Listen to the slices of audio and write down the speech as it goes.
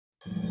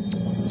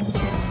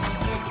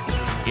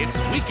It's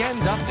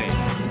Weekend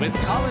Update with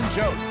Colin,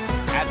 Jost,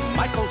 and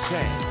Michael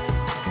Che.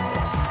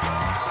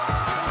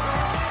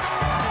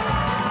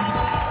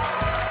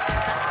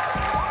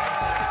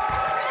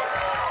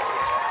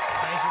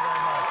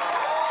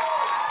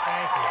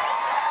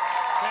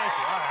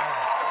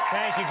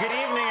 Thank you. Good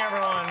evening,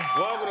 everyone.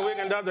 Welcome to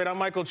Weekend Update. I'm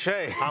Michael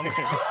Che.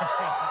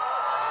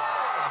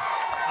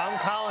 I'm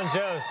Colin,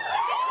 Jost.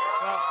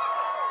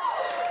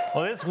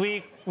 Well, this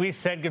week we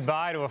said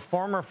goodbye to a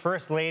former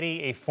First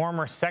Lady, a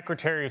former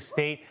Secretary of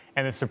State,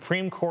 and the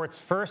Supreme Court's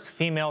first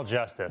female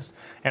justice,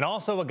 and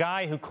also a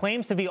guy who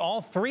claims to be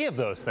all three of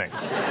those things.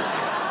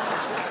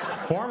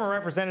 Former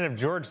Representative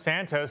George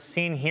Santos,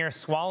 seen here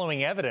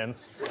swallowing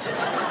evidence,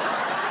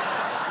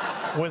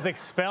 was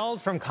expelled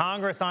from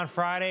Congress on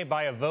Friday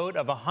by a vote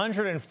of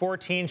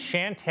 114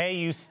 Shantae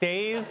you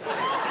stays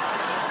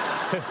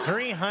to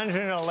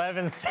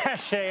 311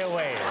 sachet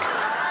away.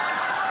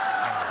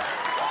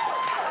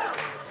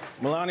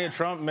 Melania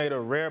Trump made a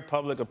rare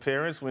public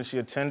appearance when she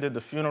attended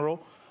the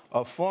funeral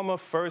of former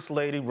First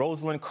Lady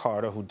Rosalind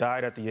Carter, who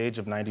died at the age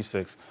of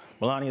 96.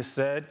 Melania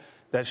said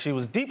that she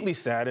was deeply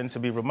saddened to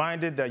be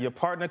reminded that your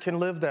partner can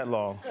live that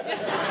long.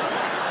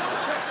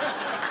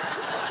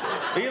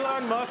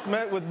 Elon Musk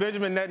met with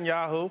Benjamin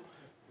Netanyahu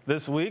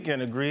this week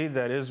and agreed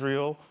that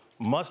Israel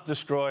must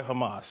destroy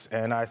Hamas.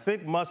 And I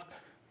think Musk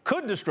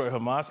could destroy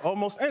Hamas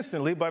almost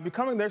instantly by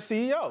becoming their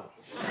CEO.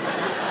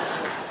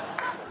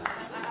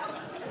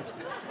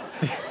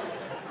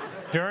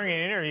 During an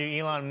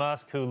interview, Elon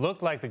Musk, who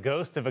looked like the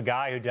ghost of a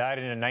guy who died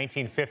in a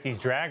 1950s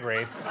drag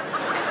race,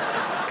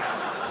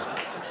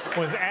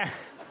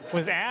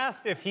 was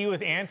asked if he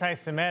was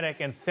anti-Semitic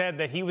and said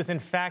that he was in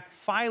fact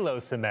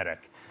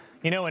philo-Semitic.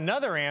 You know,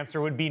 another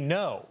answer would be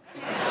no.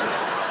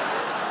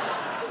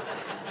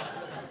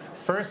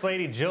 First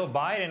Lady Jill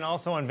Biden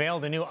also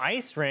unveiled a new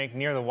ice rink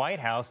near the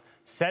White House,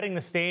 setting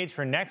the stage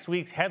for next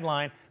week's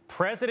headline,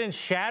 President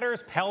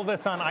Shatters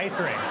Pelvis on Ice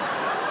Rink.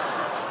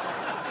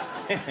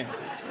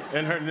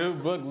 In her new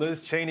book,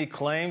 Liz Cheney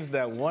claims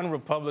that one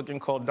Republican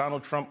called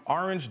Donald Trump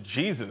Orange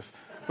Jesus.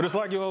 But it's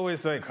like you always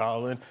say,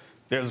 Colin,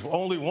 there's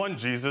only one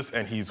Jesus,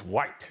 and he's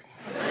white.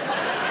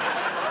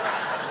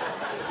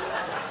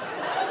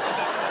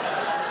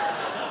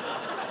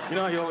 You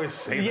know how you always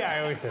say that? Yeah, I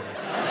always say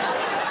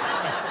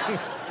that.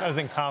 I was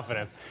in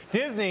confidence.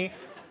 Disney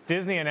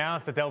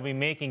announced that they'll be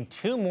making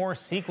 2 more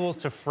sequels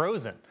to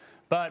Frozen.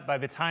 But by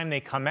the time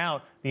they come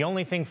out, the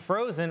only thing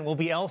frozen will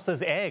be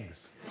Elsa's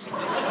eggs.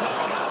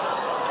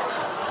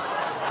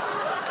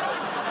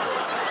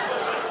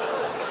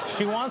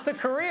 She wants a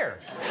career.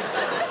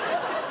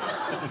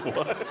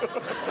 What?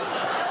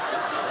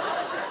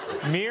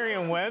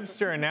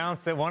 Merriam-Webster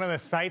announced that one of the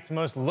site's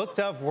most looked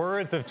up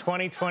words of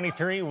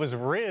 2023 was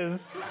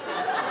Riz,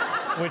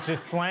 which is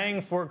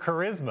slang for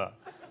charisma.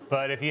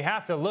 But if you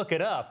have to look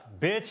it up,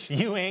 bitch,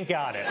 you ain't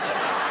got it.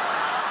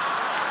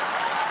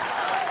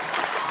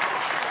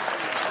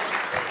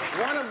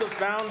 One of the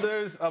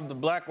founders of the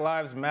Black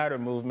Lives Matter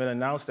movement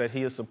announced that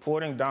he is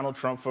supporting Donald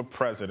Trump for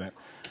president.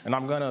 And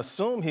I'm going to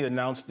assume he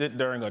announced it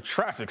during a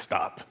traffic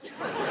stop.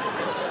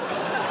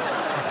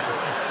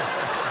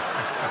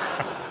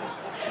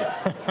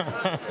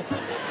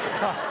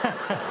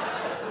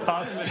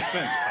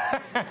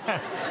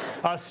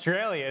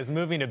 Australia is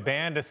moving to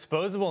ban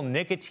disposable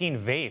nicotine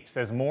vapes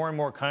as more and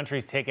more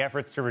countries take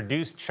efforts to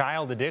reduce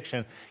child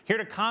addiction. Here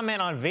to comment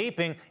on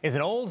vaping is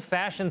an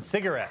old-fashioned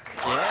cigarette.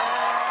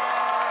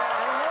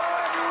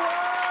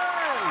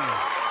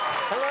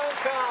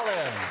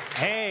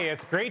 Hey,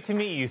 it's great to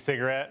meet you,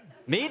 Cigarette.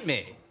 Meet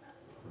me?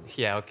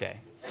 Yeah, okay.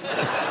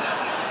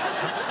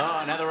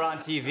 Oh, now that we're on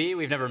TV,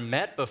 we've never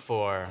met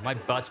before. My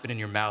butt's been in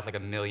your mouth like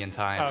 1,000,000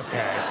 times.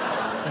 Okay.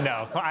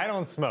 No, I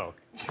don't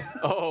smoke.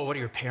 Oh, what are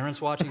your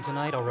parents watching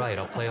tonight? All right,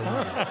 I'll play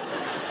along.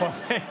 Well,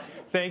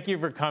 thank you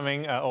for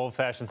coming,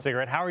 old-fashioned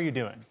cigarette. How are you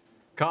doing?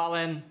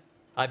 Colin,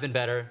 I've been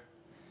better.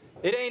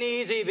 It ain't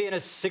easy being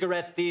a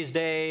cigarette these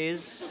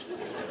days.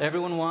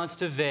 Everyone wants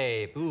to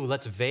vape. Ooh,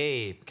 let's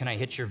vape. Can I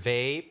hit your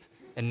vape?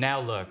 And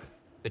now look,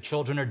 the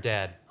children are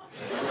dead.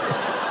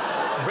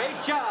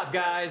 Great job,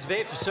 guys.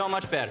 Vapes are so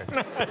much better.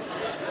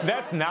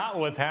 That's not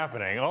what's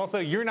happening. Also,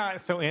 you're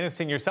not so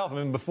innocent yourself. I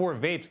mean, before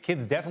vapes,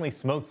 kids definitely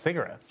smoked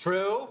cigarettes.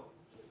 True,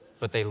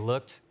 but they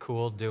looked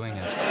cool doing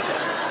it.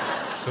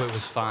 So it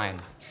was fine.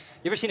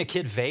 You ever seen a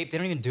kid vape? They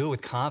don't even do it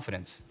with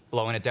confidence.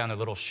 Blowing it down their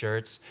little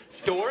shirts.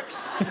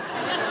 Dorks. All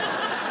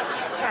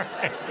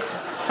right.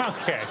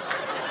 Okay.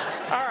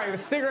 All right, the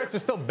cigarettes are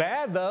still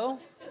bad, though.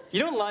 You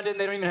know in London,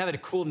 they don't even have a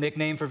cool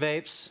nickname for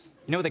vapes?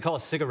 You know what they call a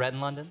cigarette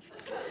in London?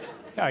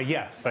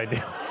 Yes, I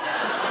do.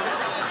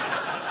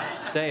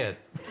 Say it.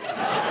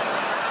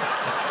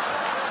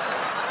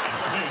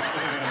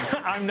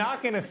 I'm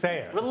not going to say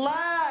it.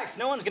 Relax.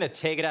 No one's going to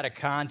take it out of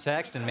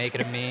context and make it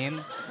a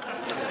meme.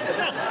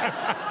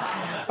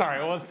 All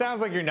right, well, it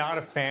sounds like you're not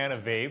a fan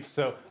of vapes,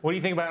 so what do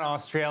you think about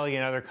Australia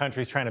and other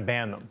countries trying to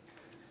ban them?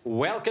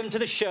 Welcome to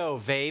the show,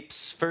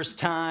 vapes. First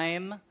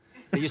time.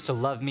 They used to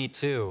love me,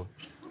 too.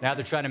 Now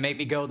they're trying to make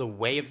me go the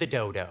way of the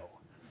dodo.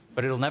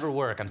 but it'll never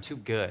work. I'm too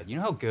good. You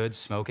know how good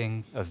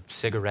smoking a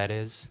cigarette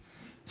is?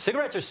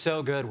 Cigarettes are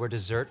so good, we're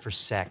dessert for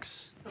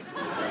sex.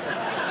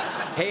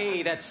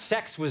 Hey, that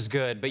sex was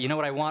good, but you know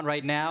what I want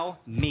right now?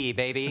 Me,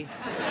 baby.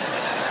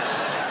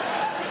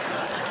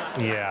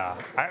 Yeah.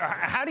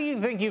 How do you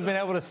think you've been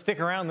able to stick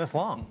around this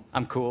long?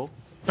 I'm cool.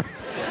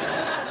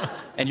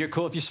 And you're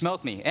cool if you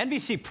smoke me.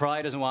 NBC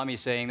probably doesn't want me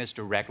saying this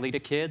directly to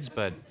kids,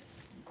 but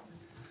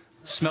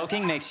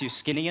smoking makes you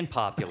skinny and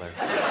popular.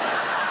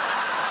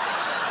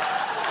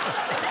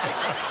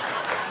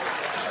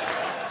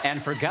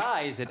 And for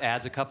guys, it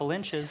adds a couple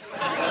inches.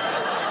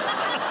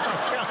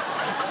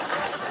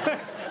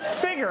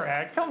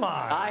 Cigarette, come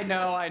on. I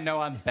know,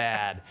 I'm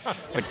bad.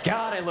 But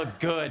God, I look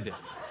good.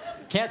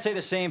 Can't say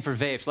the same for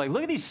vapes. Like,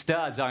 look at these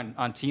studs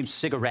on Team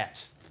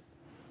Cigarette.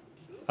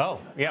 Oh,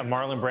 yeah,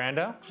 Marlon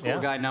Brando. Cool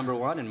guy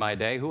 #1 in my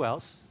day. Who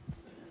else?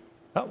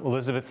 Oh,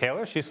 Elizabeth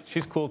Taylor.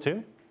 She's cool,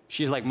 too.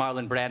 She's like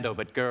Marlon Brando,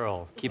 but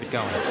girl. Keep it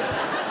going.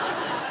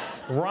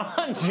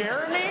 Ron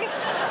Jeremy?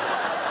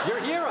 Your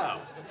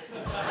hero.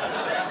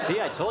 See,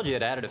 I told you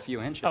it added a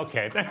few inches.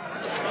 Okay.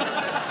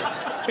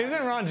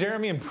 Isn't Ron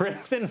Jeremy in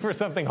prison for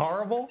something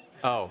horrible?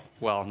 Oh,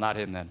 well, not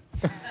him then.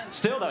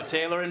 Still, though,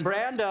 Taylor and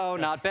Brando,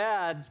 not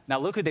bad. Now,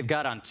 look who they've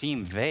got on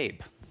Team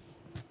Vape.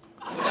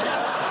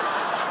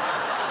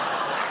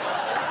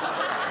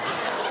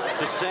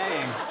 Just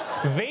saying.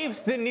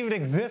 Vapes didn't even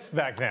exist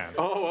back then.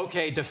 Oh,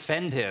 okay,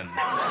 defend him.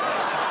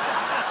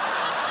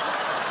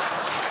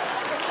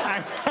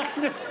 I'm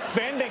not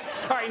defending.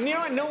 All right, you know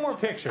what? No more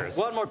pictures.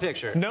 One more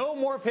picture. No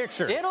more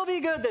pictures. It'll be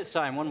good this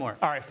time. One more.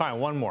 All right, fine.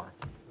 One more.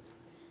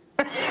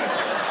 It's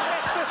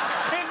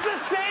the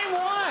same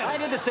one. I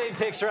did the same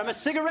picture. I'm a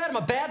cigarette. I'm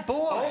a bad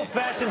boy.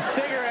 Old-fashioned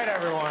cigarette,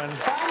 everyone.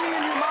 Find me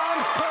in your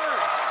mom's purse.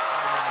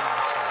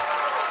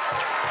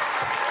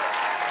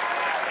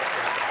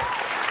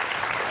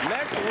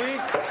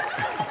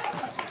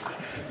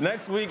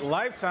 Next week,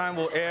 Lifetime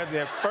will air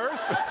their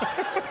first...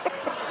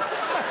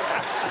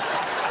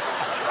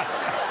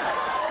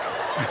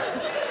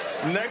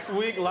 Next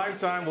week,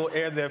 Lifetime will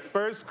air their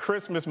first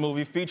Christmas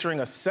movie featuring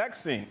a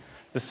sex scene.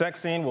 The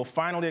sex scene will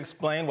finally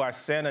explain why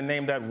Santa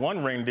named that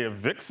one reindeer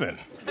Vixen.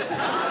 That's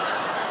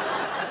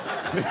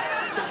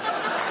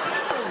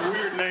a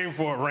weird name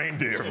for a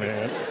reindeer,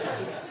 man.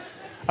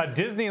 A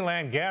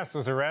Disneyland guest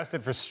was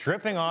arrested for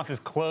stripping off his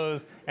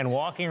clothes and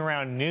walking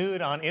around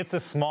nude on It's a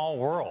Small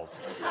World,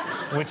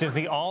 which is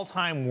the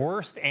all-time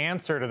worst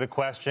answer to the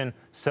question,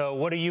 so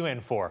what are you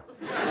in for?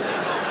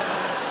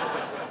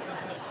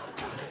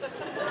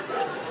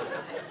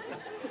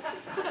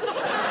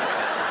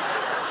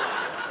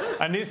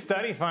 A new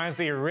study finds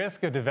that your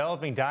risk of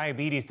developing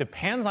diabetes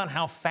depends on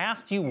how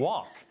fast you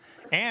walk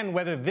and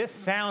whether this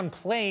sound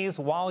plays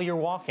while you're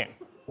walking.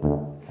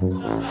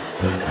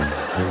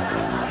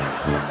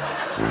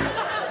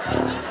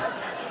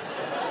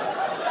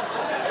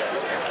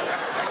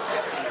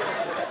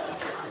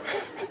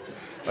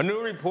 A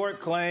new report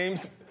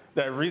claims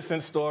that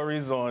recent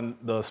stories on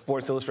the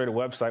Sports Illustrated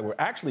website were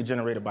actually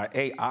generated by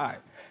AI,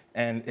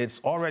 and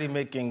it's already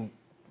making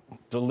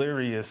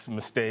delirious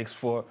mistakes.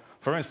 For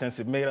instance,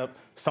 it made up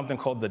something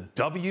called the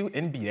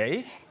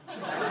WNBA.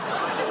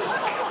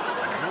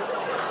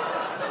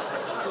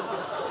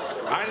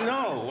 I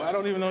know, I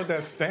don't even know what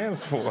that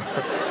stands for.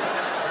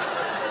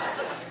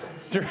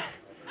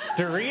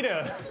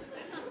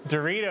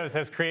 Doritos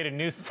has created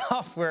new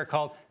software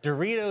called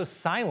Doritos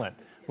Silent,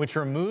 which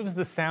removes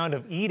the sound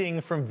of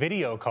eating from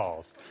video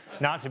calls.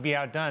 Not to be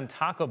outdone,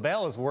 Taco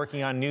Bell is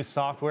working on new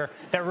software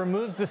that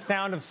removes the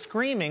sound of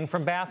screaming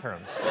from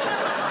bathrooms.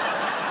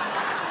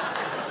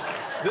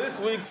 This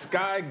week,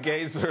 sky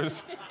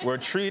gazers were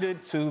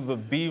treated to the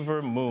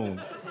beaver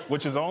moon,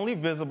 which is only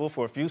visible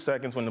for a few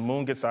seconds when the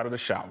moon gets out of the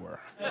shower.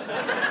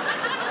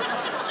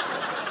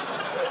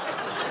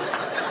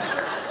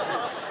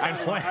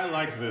 I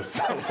like this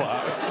a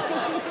lot.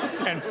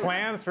 And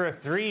plans for a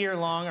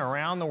 3-year-long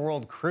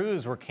around-the-world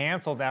cruise were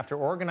canceled after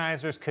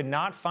organizers could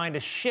not find a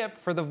ship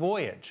for the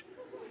voyage.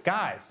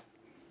 Guys,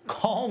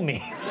 call me.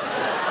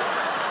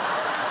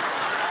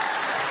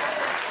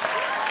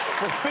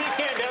 For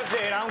Weekend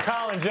Update, I'm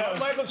Colin Jost.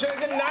 Michael Chen,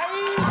 good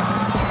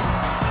night.